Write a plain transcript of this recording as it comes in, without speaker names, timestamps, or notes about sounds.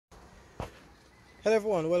Hello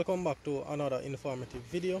everyone, welcome back to another informative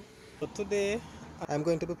video. So today I'm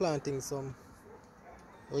going to be planting some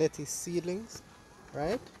lettuce seedlings,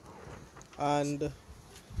 right? And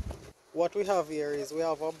what we have here is we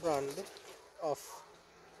have a brand of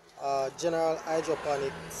General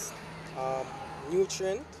Hydroponics um,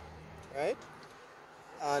 nutrient, right?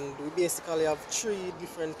 And we basically have three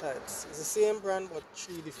different types. It's the same brand but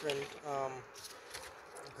three different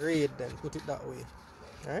grade, then put it that way,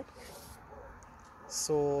 right?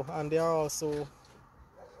 So, and they are also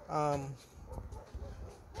um,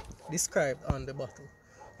 described on the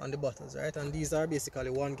bottles, right? And these are basically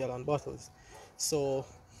 1 gallon bottles. So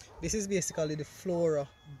this is basically the Flora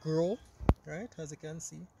Grow, right? As you can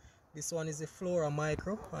see, this one is the Flora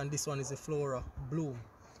Micro and this one is the Flora Bloom,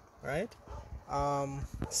 right?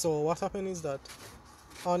 So what happened is that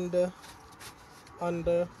on the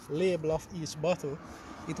label of each bottle,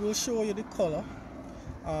 it will show you the color.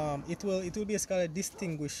 It will basically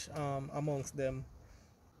distinguish amongst them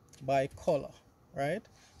by color, right?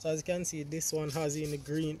 So as you can see, this one has in the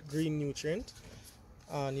green nutrient,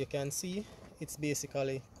 and you can see it's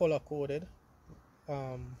basically color coded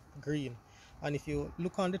green. And if you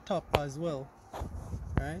look on the top as well,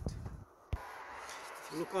 right,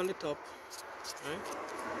 if you look on the top,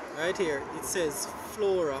 right here it says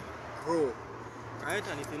Flora Grow, right?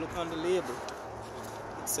 And if you look on the label,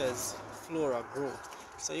 it says Flora Grow.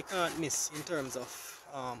 So you can't miss in terms of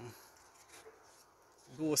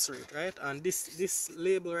dose rate, right? And this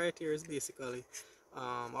label right here is basically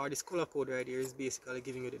or this color code right here is basically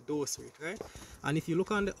giving you the dose rate, right? And if you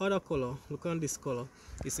look on the other color, look on this color,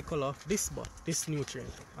 it's the color of this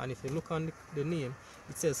nutrient. And if you look on the name,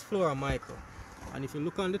 it says Flora Micro. And if you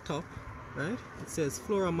look on the top, right, it says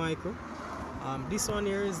Flora Micro. This one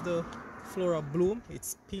here is the Flora Bloom,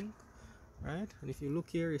 it's pink, right? And if you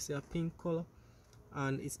look here, you see a pink color,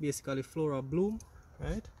 and it's basically Flora Bloom,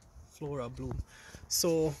 right? Flora Bloom.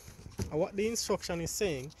 So what the instruction is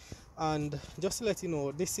saying, and just to let you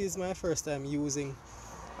know, this is my first time using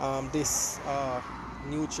this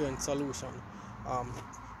nutrient solution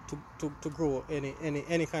to grow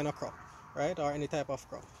any kind of crop, right, or any type of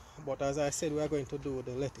crop. But as I said, we are going to do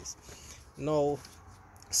the lettuce now.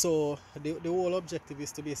 So the whole objective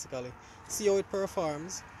is to basically see how it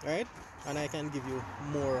performs, right? And I can give you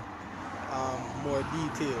more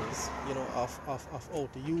details, you know, of how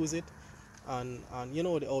to use it, and you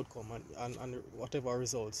know, the outcome, and whatever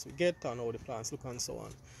results we get, and how the plants look and so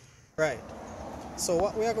on, right? So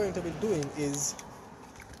what we are going to be doing is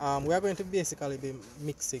we are going to basically be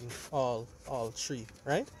mixing all three,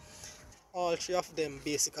 right? All three of them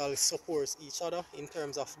basically supports each other in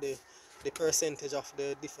terms of the percentage of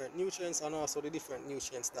the different nutrients, and also the different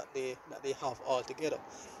nutrients that they have all together,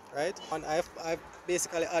 right? And I've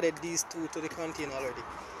basically added these two to the container already.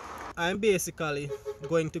 I'm basically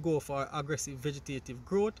going to go for aggressive vegetative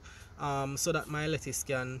growth, so that my lettuce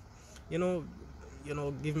can, you know,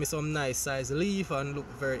 give me some nice size leaf and look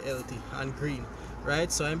very healthy and green,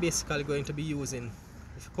 right? So I'm basically going to be using,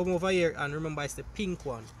 if you come over here and remember, it's the pink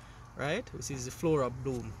one, right? This is the Flora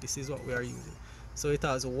Bloom. This is what we are using. So it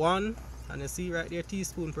has 1, and you see right there,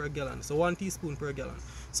 teaspoon per gallon. So 1 teaspoon per gallon.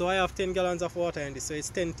 So I have 10 gallons of water in this, so it's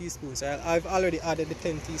 10 teaspoons. So I've already added the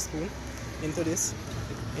 10 teaspoon into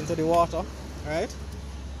the water, right?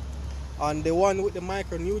 And the one with the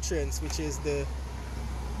micronutrients, which is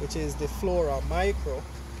the Flora Micro,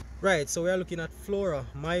 right? So we are looking at Flora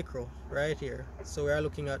Micro right here. So we are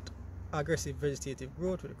looking at aggressive vegetative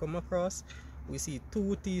growth. We come across, we see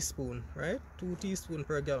 2 teaspoon, right? 2 teaspoon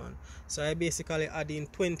per gallon. So I basically add in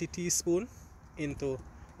 20 teaspoon into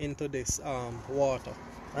this water,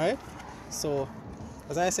 right? So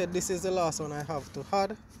as I said, this is the last one I have to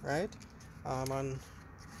add, right?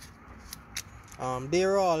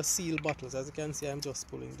 They're all sealed bottles. As you can see, I'm just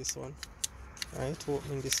pulling this one, right,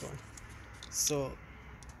 opening this one. So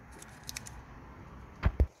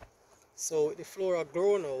with the Flora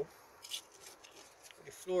Grow now,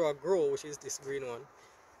 the Flora Grow, which is this green one,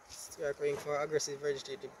 we are going for aggressive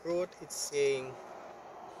vegetative growth. It's saying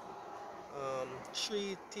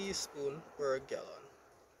 3 teaspoon per gallon,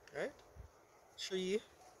 right? 3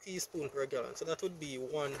 teaspoon per gallon. So that would be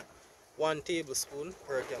one tablespoon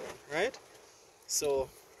per gallon, right? So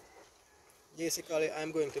basically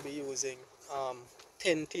I'm going to be using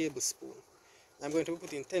 10 tablespoons. I'm going to be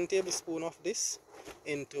putting 10 tablespoons of this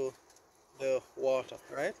into the water,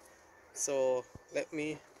 right? So let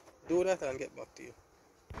me do that and get back to you.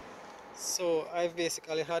 So I've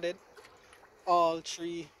basically added all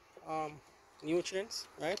three nutrients,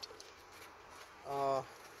 right?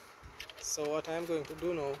 So what I'm going to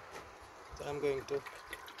do now is I'm going to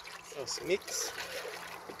just mix,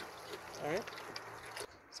 alright?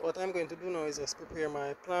 So what I'm going to do now is just prepare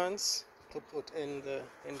my plants to put in the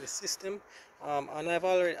system, and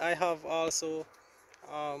I have also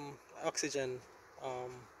oxygen um,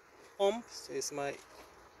 pump. So this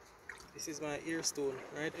is my ear stone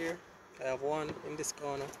right here. I have one in this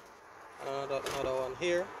corner and another one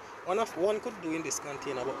here. One could do in this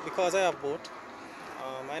container, but because I have both,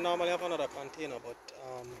 I normally have another container, but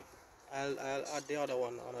I'll add the other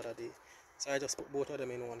one another day. So I just put both of them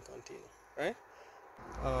in one container, right?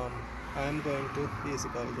 I'm going to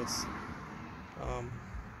basically just um,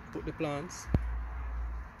 put the plants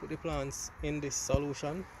in this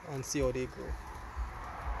solution and see how they grow,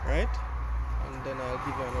 right? And then I'll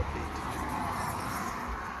give you an update.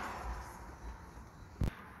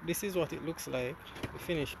 This is what it looks like, the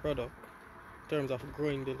finished product, in terms of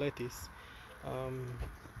growing the lettuce.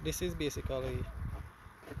 This is basically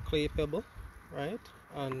clay pebble, right?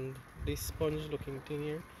 And this sponge looking thing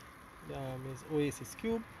here is Oasis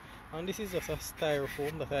cube, and this is just a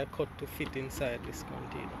styrofoam that I cut to fit inside this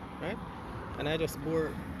container, right? And I just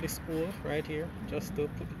bore this hole right here just to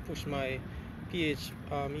push my pH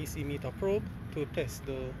EC meter probe to test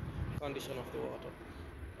the condition of the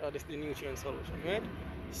water. This is the nutrient solution, right?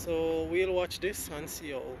 So we'll watch this and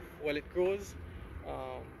see how well it grows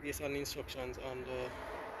based on the instructions on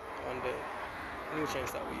the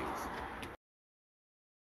nutrients that we use.